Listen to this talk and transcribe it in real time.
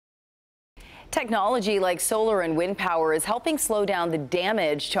Technology like solar and wind power is helping slow down the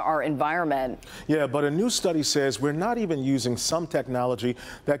damage to our environment. Yeah, but a new study says we're not even using some technology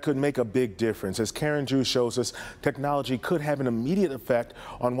that could make a big difference. As Karen Drew shows us, technology could have an immediate effect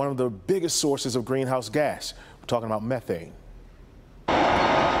on one of the biggest sources of greenhouse gas. We're talking about methane.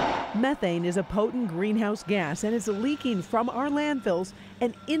 Methane is a potent greenhouse gas and is leaking from our landfills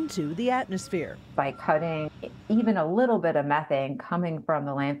and into the atmosphere. By cutting even a little bit of methane coming from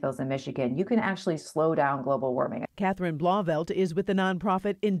the landfills in Michigan, you can actually slow down global warming. Catherine Blauvelt is with the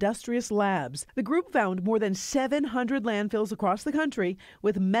nonprofit Industrious Labs. The group found more than 700 landfills across the country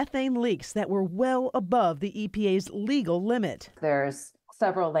with methane leaks that were well above the EPA's legal limit. There's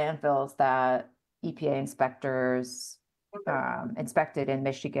several landfills that EPA inspectors inspected in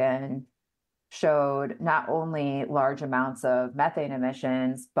Michigan showed not only large amounts of methane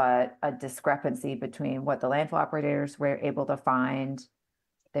emissions, but a discrepancy between what the landfill operators were able to find.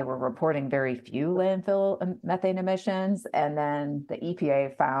 They were reporting very few landfill methane emissions, and then the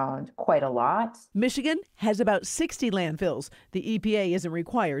EPA found quite a lot. Michigan has about 60 landfills. The EPA isn't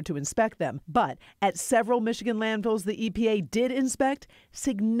required to inspect them, but at several Michigan landfills the EPA did inspect,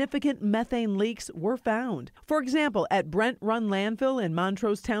 significant methane leaks were found. For example, at Brent Run Landfill in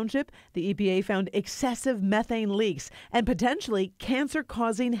Montrose Township, the EPA found excessive methane leaks and potentially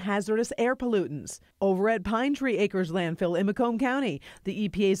cancer-causing hazardous air pollutants. Over at Pine Tree Acres Landfill in Macomb County, the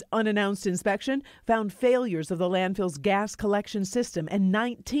EPA's unannounced inspection found failures of the landfill's gas collection system and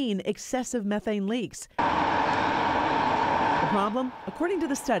 19 excessive methane leaks. The problem? According to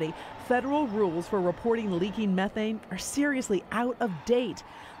the study, federal rules for reporting leaking methane are seriously out of date.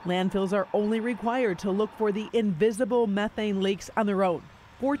 Landfills are only required to look for the invisible methane leaks on their own,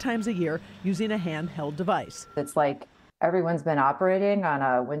 4 times a year using a handheld device. It's like everyone's been operating on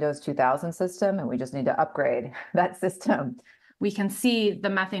a Windows 2000 system, and we just need to upgrade that system. We can see the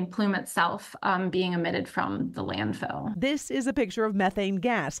methane plume itself being emitted from the landfill. This is a picture of methane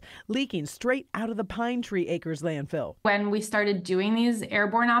gas leaking straight out of the Pine Tree Acres landfill. When we started doing these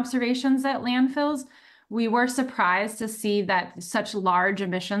airborne observations at landfills, we were surprised to see that such large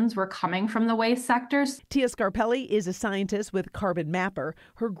emissions were coming from the waste sectors. Tia Scarpelli is a scientist with Carbon Mapper.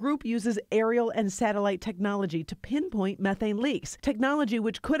 Her group uses aerial and satellite technology to pinpoint methane leaks, technology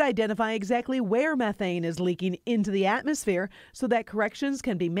which could identify exactly where methane is leaking into the atmosphere so that corrections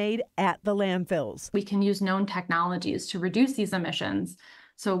can be made at the landfills. We can use known technologies to reduce these emissions.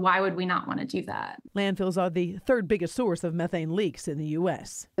 So why would we not want to do that? Landfills are the 3rd biggest source of methane leaks in the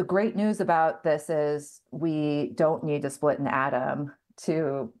U.S. The great news about this is we don't need to split an atom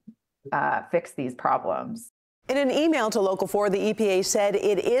to fix these problems. In an email to Local 4, the EPA said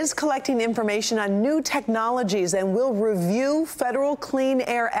it is collecting information on new technologies and will review federal Clean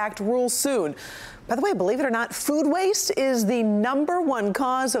Air Act rules soon. By the way, believe it or not, food waste is the #1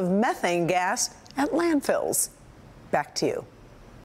 cause of methane gas at landfills. Back to you.